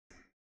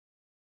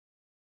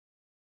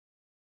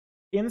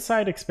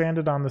Inside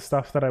expanded on the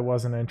stuff that I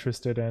wasn't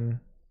interested in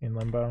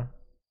Limbo,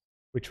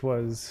 which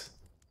was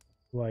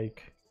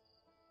like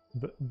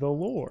the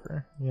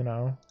lore, you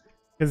know,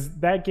 because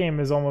that game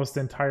is almost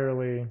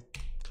entirely.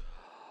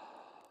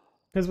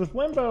 Because with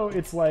Limbo,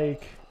 it's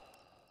like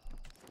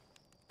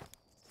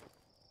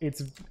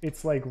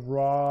it's like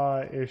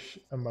raw-ish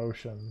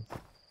emotion,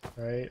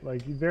 right?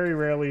 Like very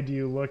rarely do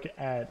you look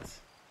at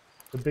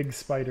the big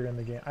spider in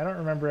the game. I don't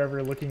remember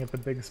ever looking at the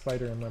big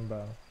spider in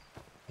Limbo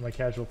in my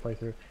casual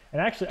playthrough. And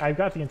actually, I've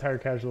got the entire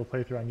casual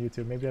playthrough on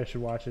YouTube. Maybe I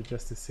should watch it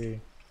just to see.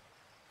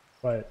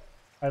 But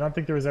I don't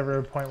think there was ever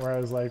a point where I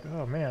was like,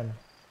 oh man,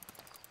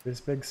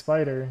 this big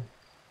spider.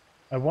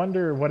 I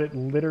wonder what it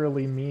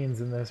literally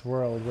means in this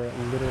world, where it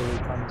literally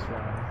comes from.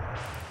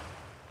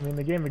 I mean,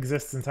 the game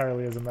exists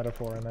entirely as a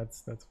metaphor, and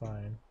that's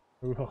fine.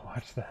 Ooh, I'll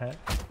watch that.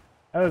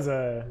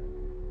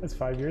 That's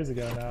 5 years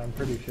ago now, I'm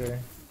pretty sure.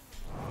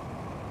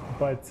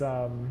 But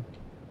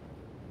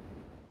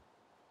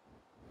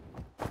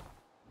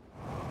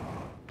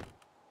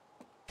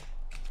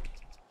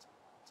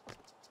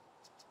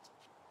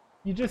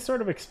you just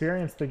sort of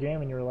experienced the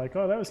game, and you were like,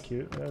 "Oh, that was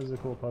cute. That was a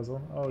cool puzzle.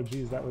 Oh,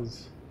 geez, that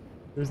was."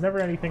 There's never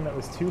anything that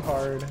was too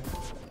hard.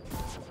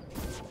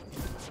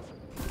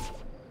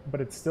 But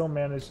it still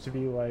managed to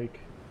be like,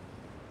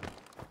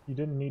 you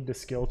didn't need to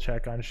skill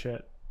check on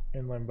shit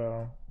in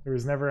Limbo. There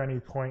was never any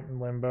point in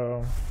Limbo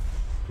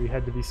where you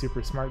had to be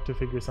super smart to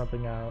figure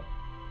something out.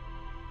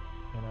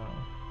 You know.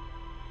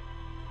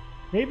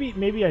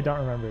 Maybe I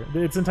don't remember.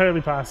 It's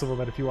entirely possible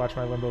that if you watch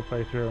my Limbo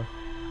playthrough,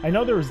 I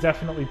know there was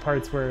definitely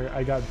parts where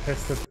I got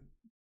pissed at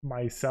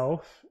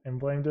myself and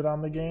blamed it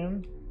on the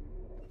game.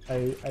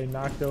 I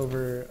knocked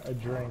over a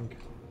drink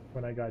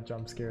when I got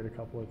jump scared a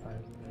couple of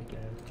times in that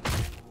game.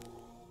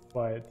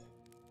 But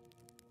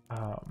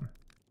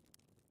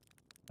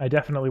I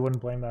definitely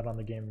wouldn't blame that on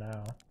the game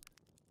now.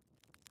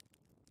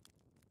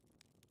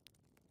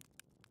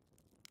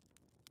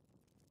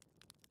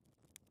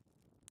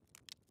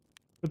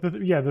 But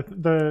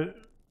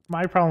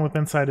my problem with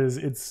Inside is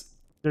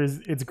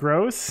it's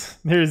gross.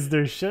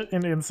 There's shit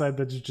in Inside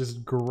that's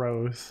just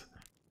gross,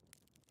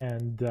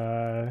 and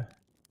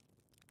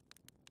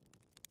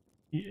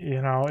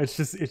you know, it's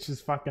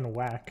just fucking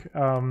whack.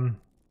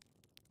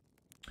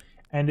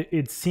 And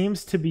it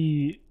seems to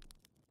be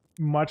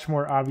much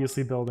more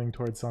obviously building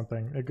towards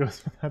something. It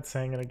goes without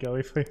saying in a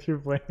Gilly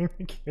playthrough blaming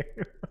the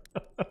game.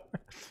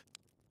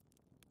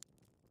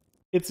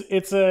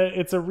 It's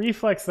a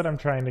reflex that I'm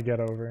trying to get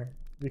over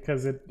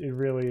because it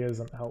really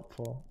isn't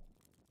helpful.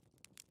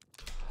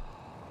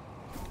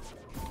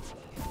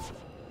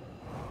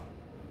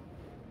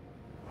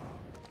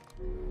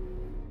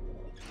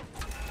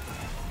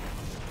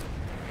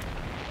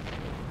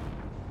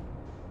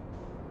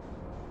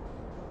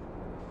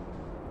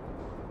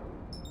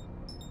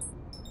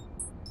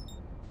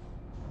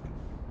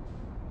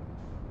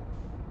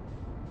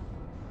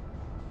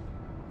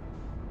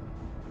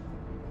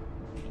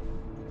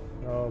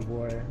 Oh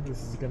boy,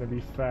 this is gonna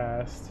be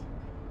fast.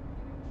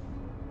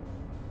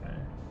 Okay.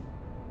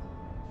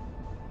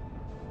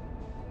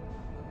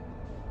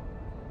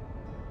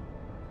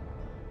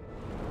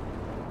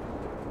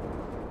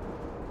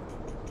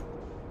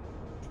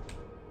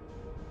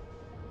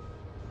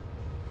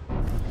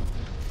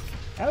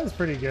 That was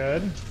pretty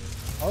good.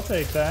 I'll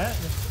take that.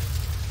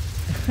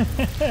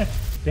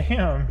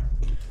 Damn.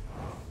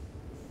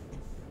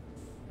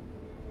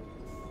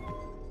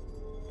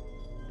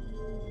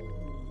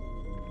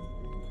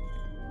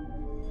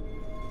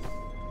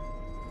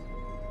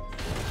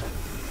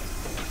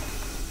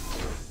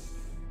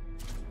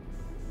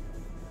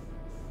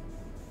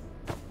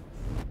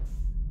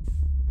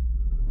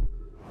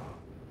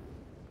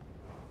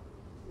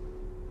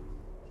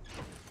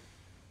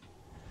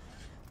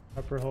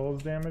 Upper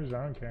holes damage?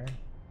 I don't care.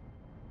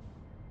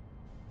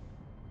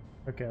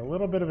 Okay, a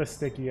little bit of a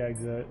sticky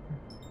exit.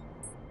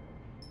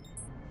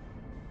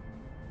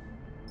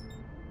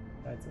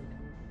 That's okay.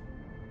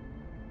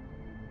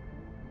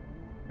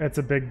 That's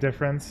a big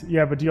difference.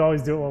 Yeah, but do you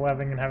always do it while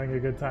loving and having a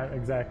good time?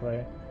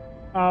 Exactly.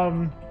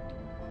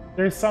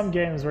 There's some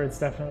games where it's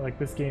definitely like,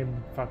 this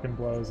game fucking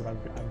blows and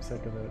I'm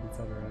sick of it,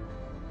 etc.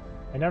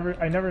 I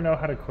never know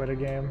how to quit a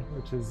game,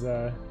 which is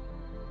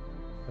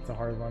that's a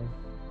hard one.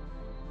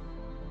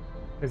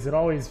 Because it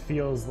always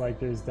feels like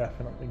there's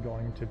definitely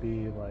going to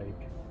be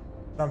like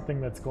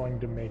something that's going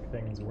to make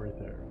things worth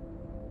it.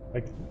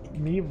 Like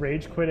me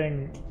rage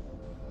quitting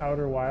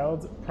Outer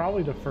Wilds,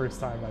 probably the first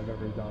time I've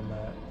ever done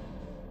that.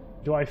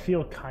 Do I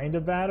feel kind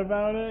of bad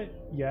about it?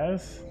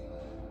 Yes.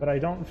 But I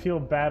don't feel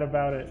bad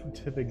about it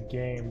to the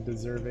game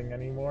deserving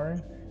anymore.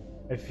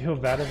 I feel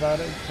bad about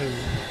it because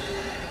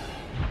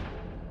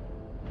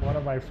one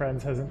of my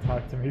friends hasn't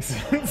talked to me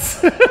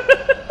since.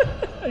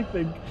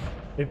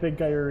 I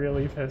think I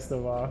really pissed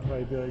him off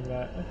by doing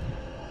that.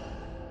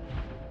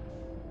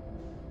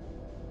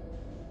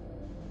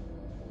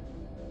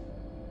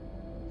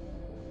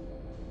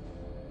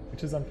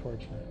 Which is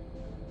unfortunate.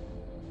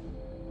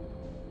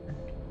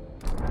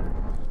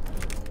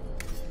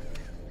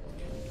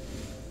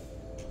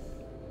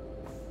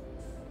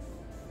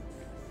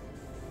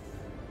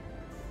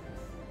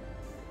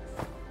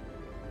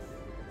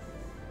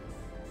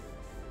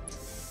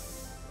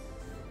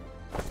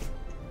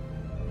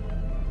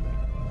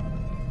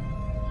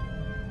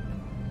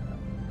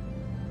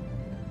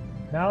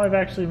 Now I've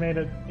actually made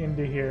it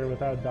into here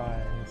without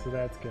dying, so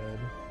that's good.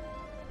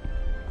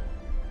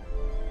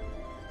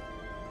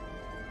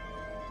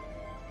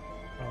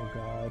 Oh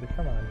god,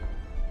 come on.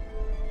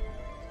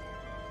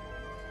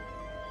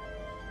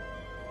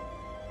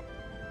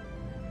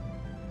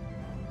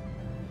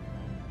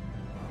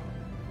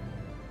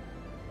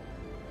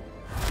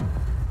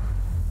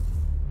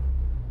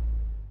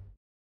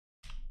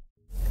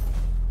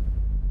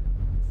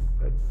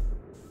 Good.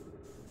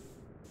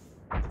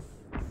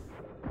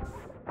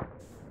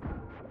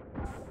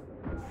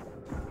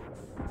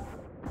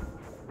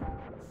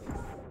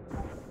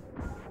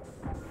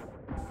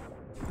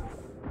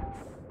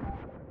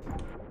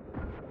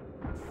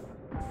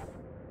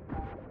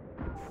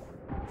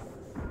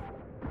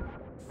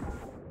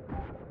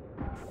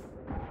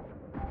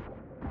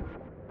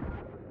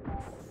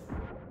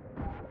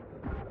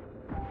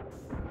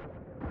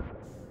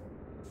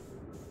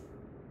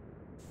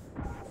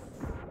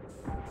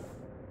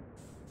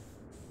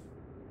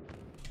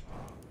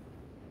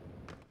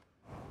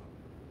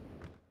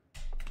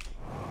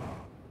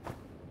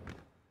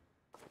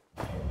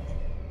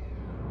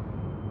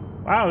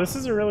 Wow, this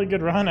is a really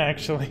good run,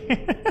 actually.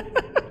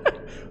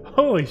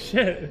 Holy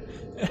shit!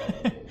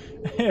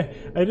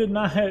 I did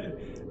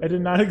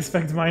not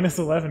expect minus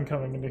 11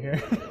 coming into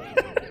here.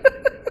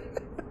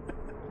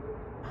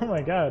 Oh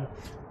my god.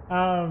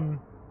 I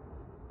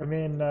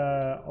mean,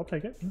 I'll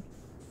take it.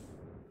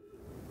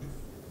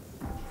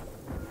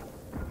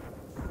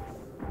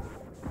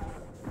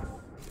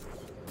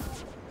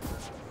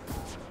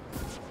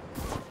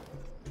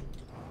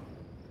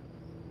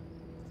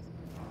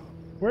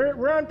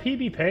 We're on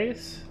PB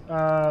pace.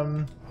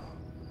 I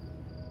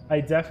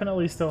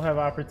definitely still have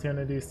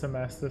opportunities to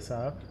mess this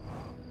up.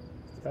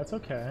 That's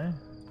okay.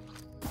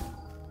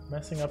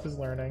 Messing up is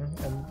learning,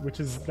 and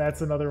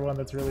that's another one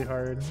that's really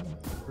hard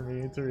for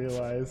me to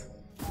realize.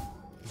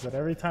 Is that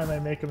every time I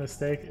make a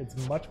mistake,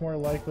 it's much more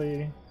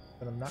likely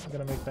that I'm not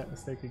gonna make that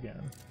mistake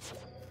again.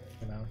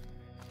 You know.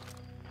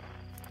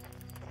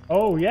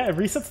 Oh yeah, it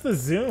resets the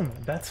zoom.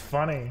 That's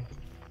funny.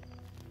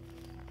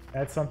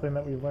 That's something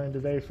that we learned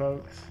today,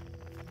 folks.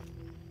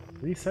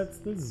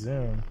 Resets the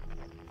zoom.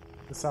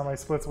 This how my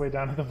split's way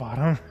down to the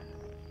bottom.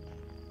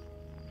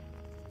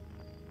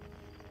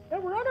 Yeah,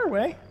 we're on our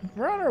way.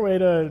 We're on our way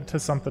to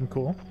something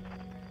cool.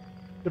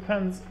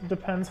 Depends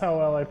how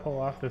well I pull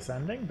off this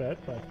ending bit,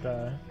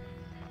 but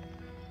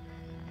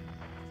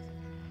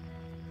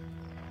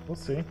we'll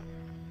see.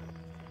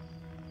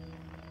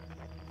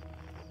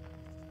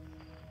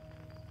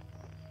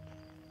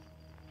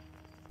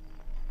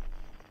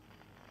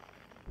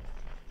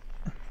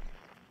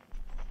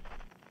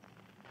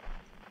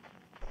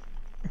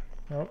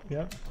 Oh,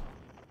 yep.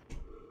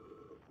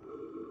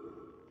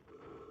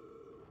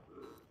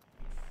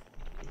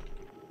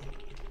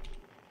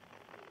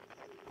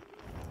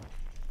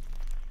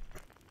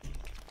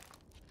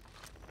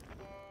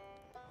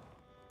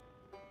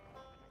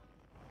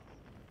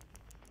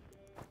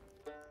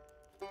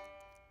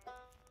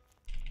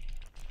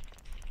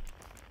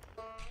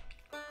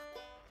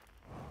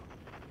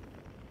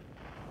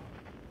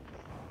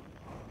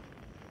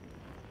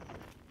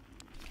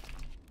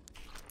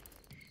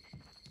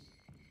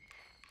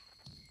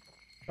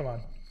 Come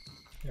on.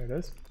 There it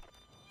is.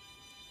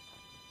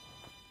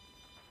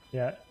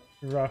 Yeah,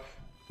 rough.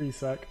 Pretty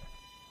suck.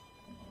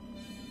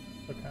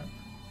 Okay.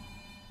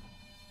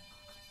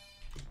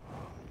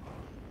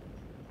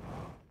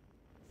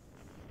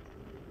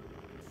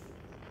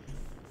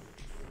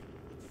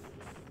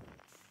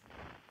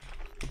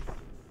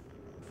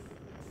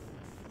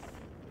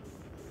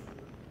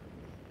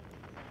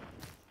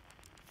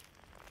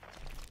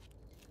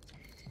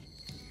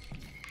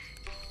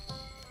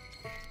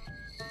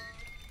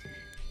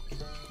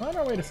 We're on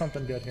our way to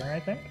something good here, I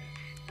think.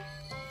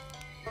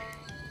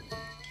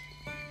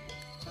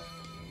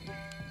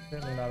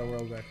 Certainly not a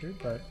world record,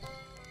 but...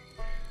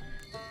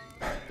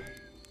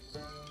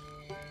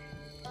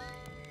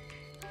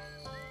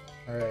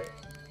 Alright.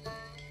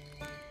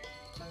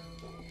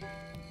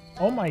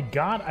 Oh my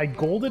god, I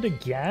golded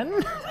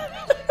again?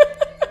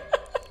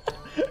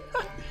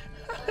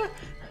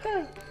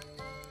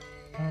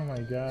 Oh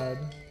my god.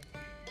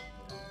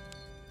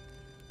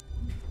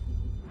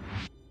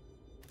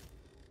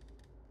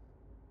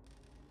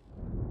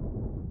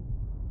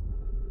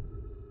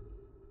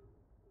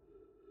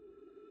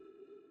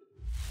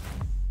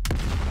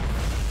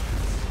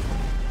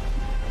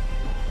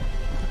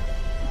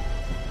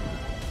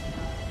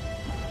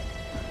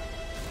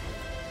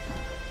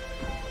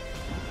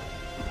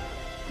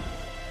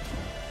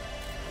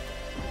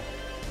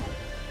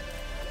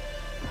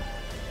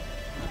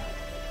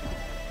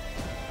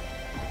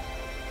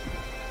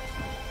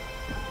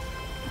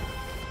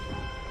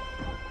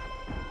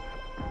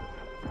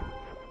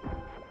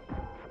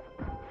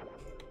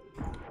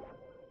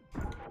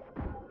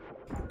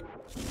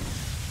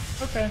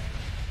 Okay.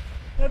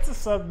 That's a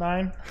sub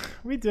 9.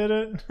 We did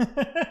it.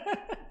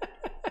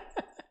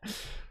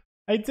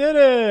 I did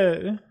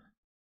it!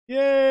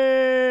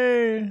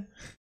 Yay!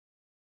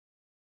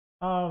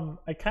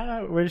 I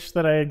kind of wish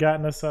that I had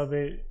gotten a sub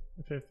 8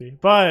 50.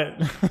 But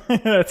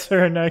that's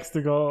her next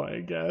goal,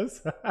 I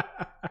guess.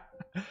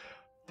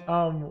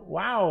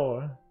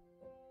 Wow.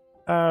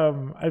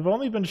 I've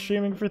only been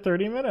streaming for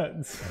 30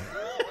 minutes.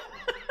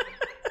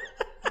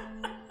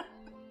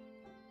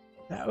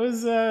 That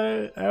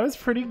was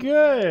pretty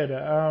good.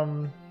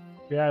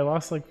 Yeah, I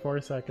lost like 4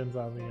 seconds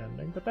on the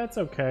ending, but that's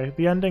okay.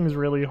 The ending's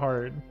really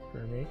hard for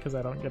me because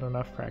I don't get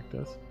enough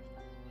practice.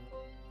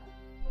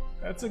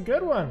 That's a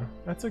good one.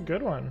 That's a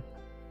good one.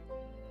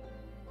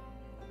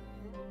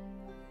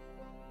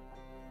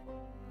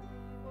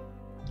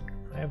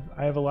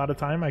 I have a lot of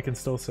time I can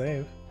still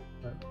save,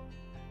 but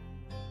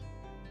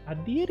I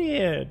did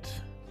it.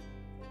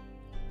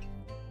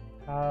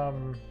 Yeah,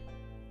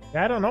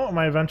 I don't know what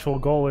my eventual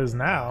goal is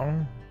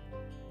now.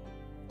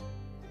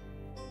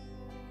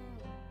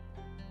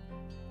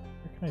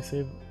 Where can I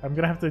save? I'm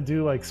gonna have to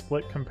do like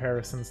split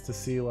comparisons to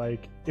see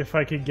like if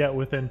I could get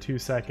within 2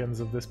 seconds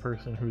of this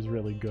person who's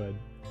really good,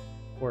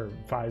 or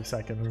 5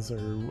 seconds,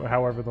 or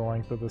however the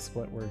length of the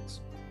split works.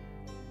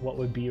 What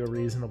would be a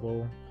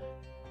reasonable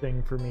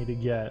thing for me to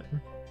get?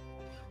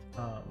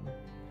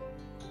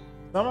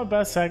 Some of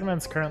best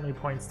segments currently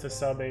points to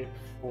sub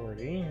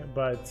 840,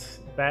 but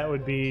that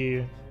would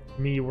be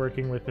me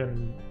working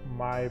within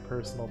my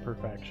personal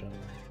perfection.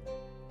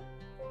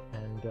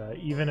 And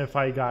even if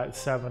I got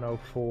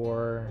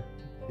 704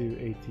 to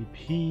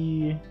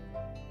ATP,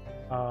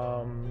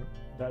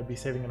 that would be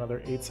saving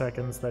another 8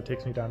 seconds. That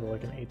takes me down to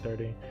like an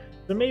 830.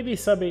 So maybe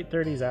sub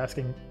 830 is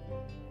asking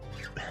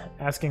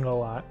a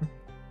lot.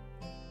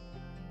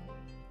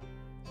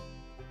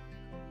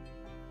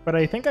 But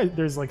I think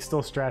there's like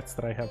still strats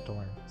that I have to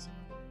learn. So.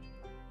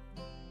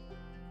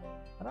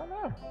 I don't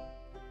know.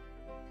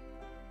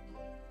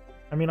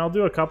 I mean, I'll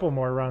do a couple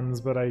more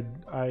runs, but I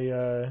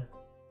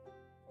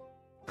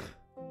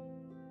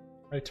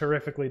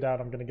terrifically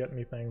doubt I'm gonna get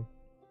anything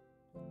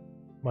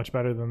much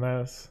better than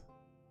this.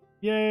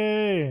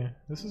 Yay!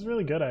 This is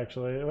really good,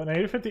 actually. An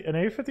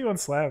 851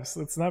 slaps.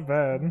 It's not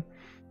bad.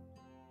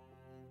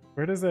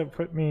 Where does that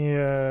put me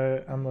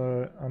on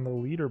the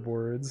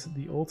leaderboards?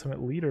 The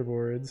ultimate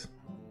leaderboards.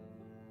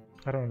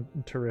 I don't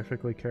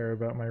terrifically care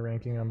about my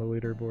ranking on the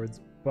leaderboards,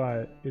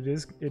 but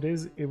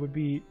it would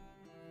be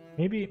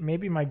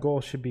maybe my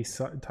goal should be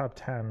top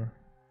 10.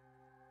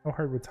 How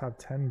hard would top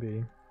 10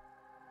 be?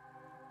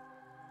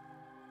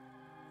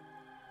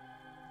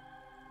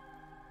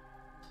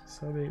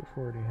 Sub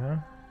 840, huh?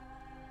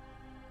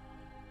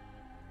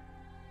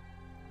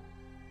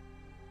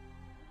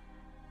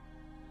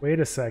 Wait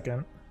a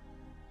second.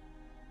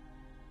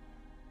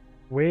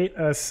 Wait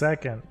a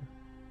second.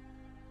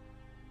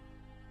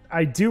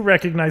 I do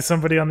recognize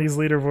somebody on these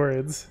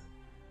leaderboards.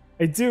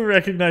 I do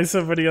recognize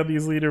somebody on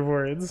these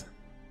leaderboards.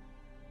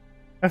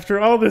 After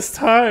all this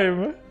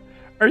time,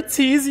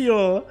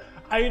 Artesial.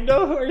 I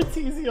know who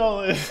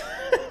Artesial is.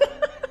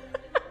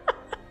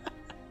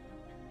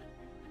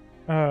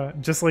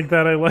 Just like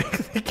that, I like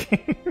the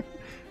game.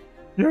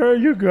 Yeah,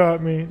 you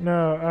got me.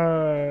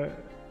 No,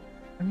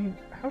 I mean,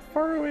 how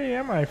far away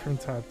am I from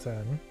top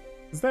 10?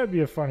 Because that would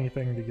be a funny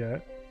thing to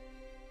get.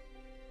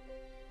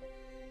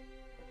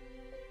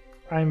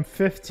 I'm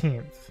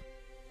 15th.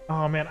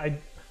 Oh man,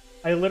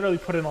 I literally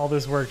put in all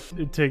this work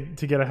to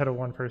get ahead of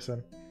one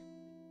person.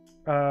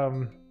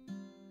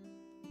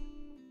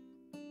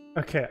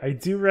 Okay, I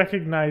do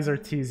recognize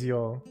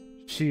Artesial.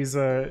 She's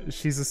a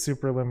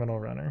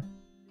superliminal runner.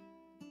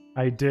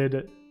 I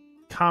did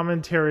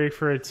commentary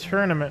for a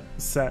tournament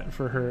set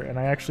for her, and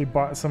I actually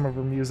bought some of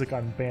her music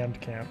on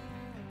Bandcamp.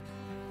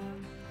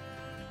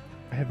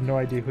 I have no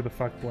idea who the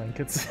fuck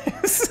Blankets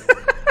is.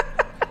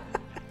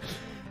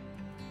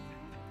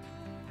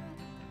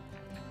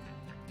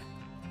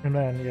 And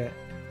then, yeah.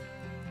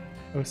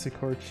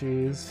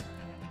 Osikorchi's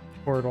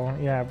Portal.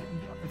 Yeah,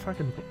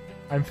 fucking...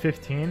 I'm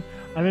 15.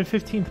 I'm in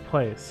 15th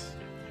place.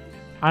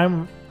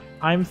 I'm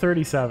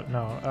 37.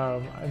 No,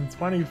 I'm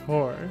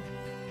 24.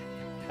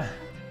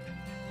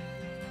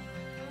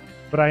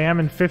 But I am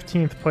in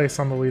 15th place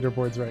on the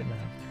leaderboards right now.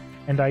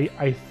 And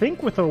I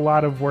think with a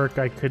lot of work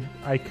I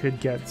could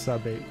get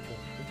sub 8.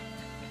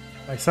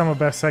 My sum of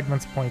best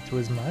segments point to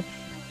as much.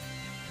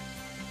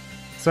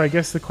 So I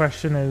guess the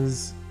question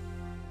is,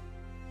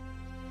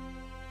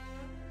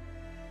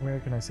 where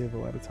can I save a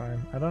lot of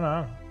time? I don't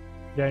know.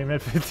 Yeah, I'm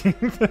at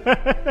 15th.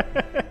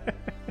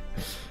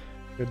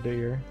 Good to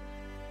hear.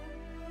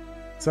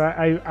 So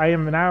I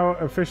am now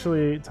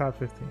officially top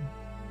 15.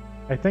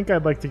 I think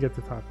I'd like to get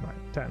to top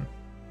 10.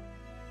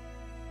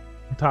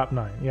 Top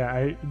 9.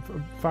 Yeah,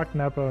 fuck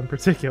Nepo in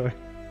particular.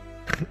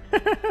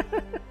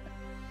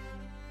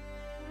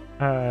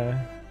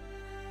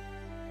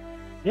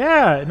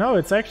 Yeah, no,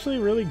 it's actually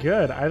really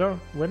good.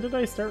 When did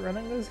I start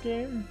running this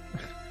game?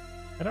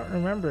 I don't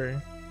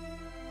remember.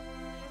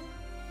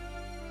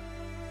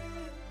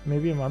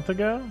 Maybe a month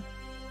ago?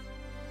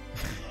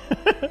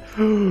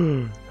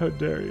 How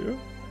dare you?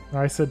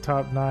 I said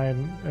top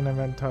 9 and I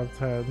meant top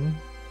 10.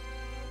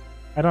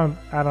 I don't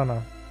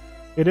know.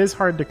 It is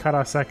hard to cut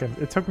off seconds.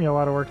 It took me a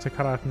lot of work to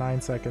cut off 9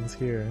 seconds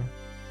here.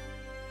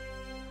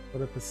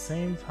 But at the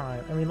same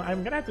time, I mean,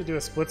 I'm gonna have to do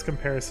a splits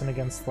comparison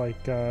against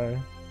like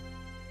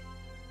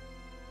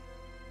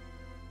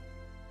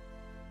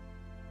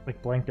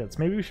blankets.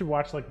 Maybe we should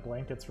watch like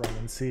blankets run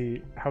and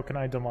see how can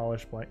I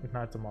demolish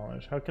not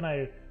demolish. How can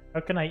I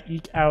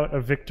eke out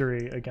a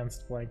victory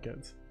against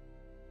blankets?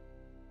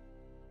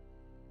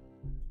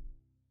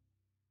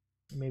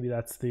 Maybe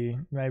that's the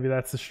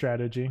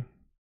strategy.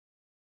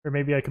 Or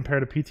maybe I compare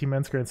to PT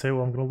Mensker and say,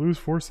 well, I'm gonna lose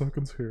 4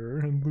 seconds here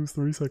and lose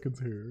 3 seconds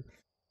here.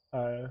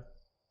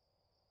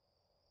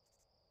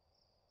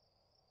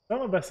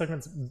 Some of the best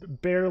segments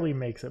barely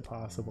makes it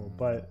possible,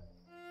 but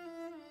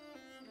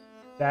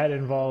that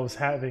involves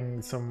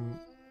having some,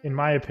 in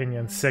my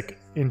opinion, sick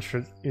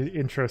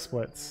intro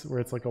splits where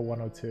it's like a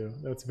 102.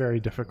 That's very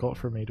difficult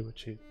for me to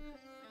achieve.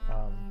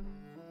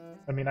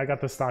 I mean, I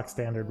got the stock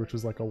standard, which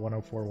was like a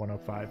 104,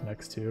 105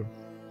 next to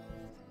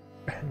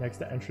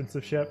entrance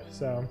of ship,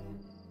 so.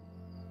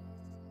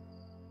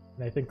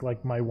 And I think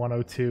like my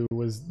 102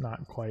 was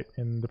not quite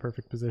in the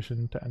perfect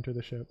position to enter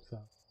the ship, so.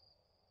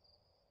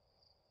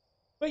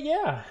 But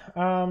yeah,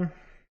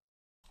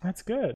 that's good.